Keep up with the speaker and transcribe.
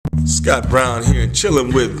Scot Brown here and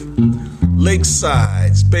chilling with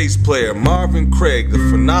Lakeside's bass player Marvin Craig, the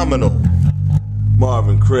phenomenal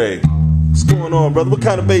Marvin Craig. What's going on, brother? What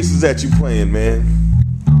kind of bass is that you playing, man?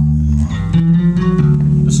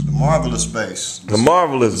 This is the Marvelous bass. The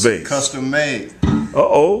Marvelous bass. Custom made.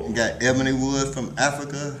 Uh-oh. You got ebony wood from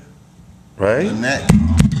Africa. Right. The neck.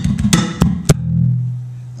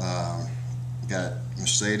 Got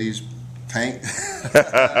Mercedes paint.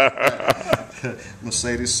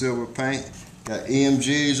 Mercedes silver paint. Got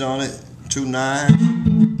EMGs on it.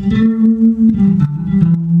 2.9.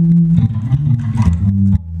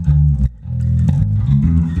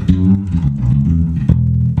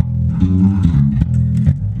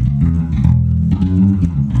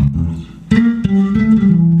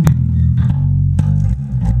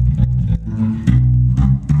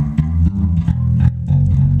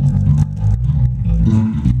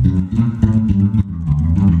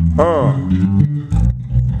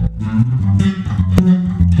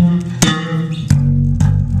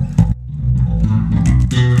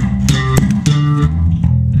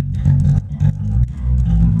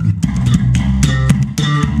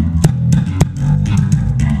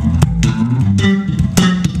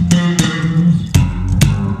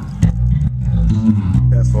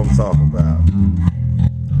 That's what I'm talking about.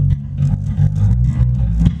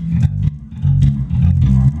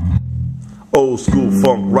 Old school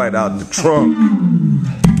funk right out the trunk.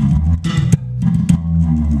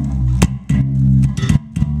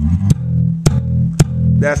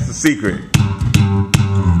 That's the secret.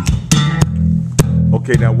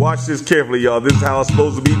 Okay, now watch this carefully, y'all. This is how it's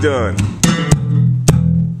supposed to be done.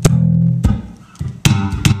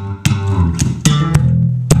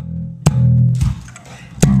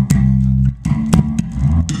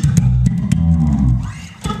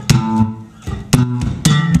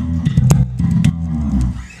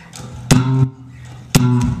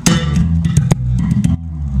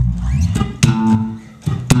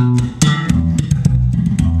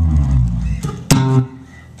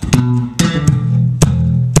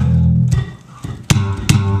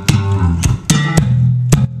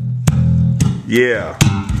 Yeah.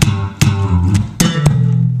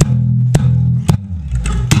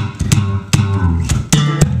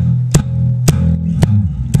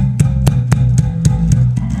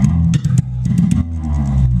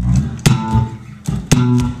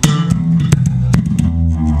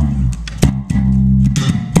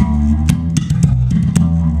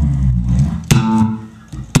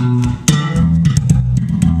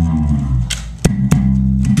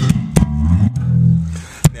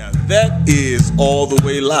 That is all the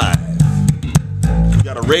way live. You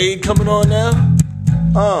got a raid coming on now?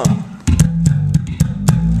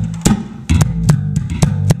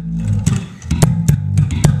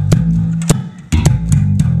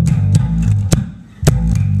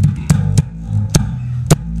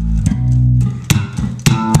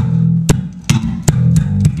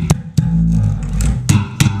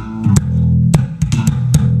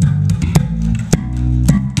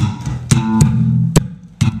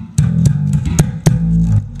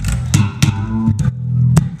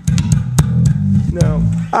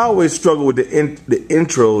 I always struggle with the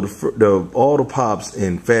intro, all the pops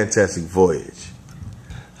in Fantastic Voyage.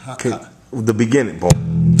 The beginning,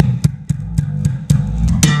 boom.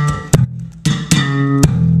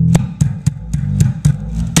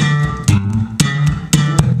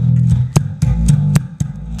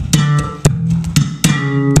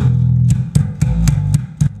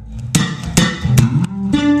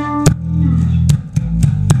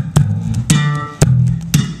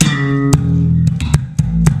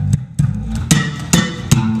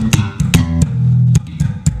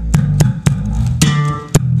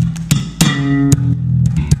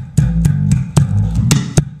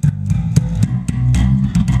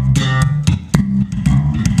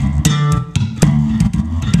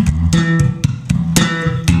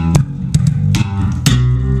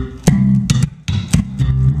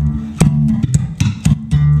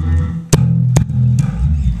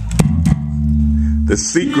 The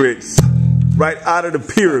secrets right out of the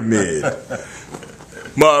pyramid.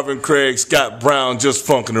 Marvin Craig, Scot Brown just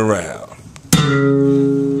funking around.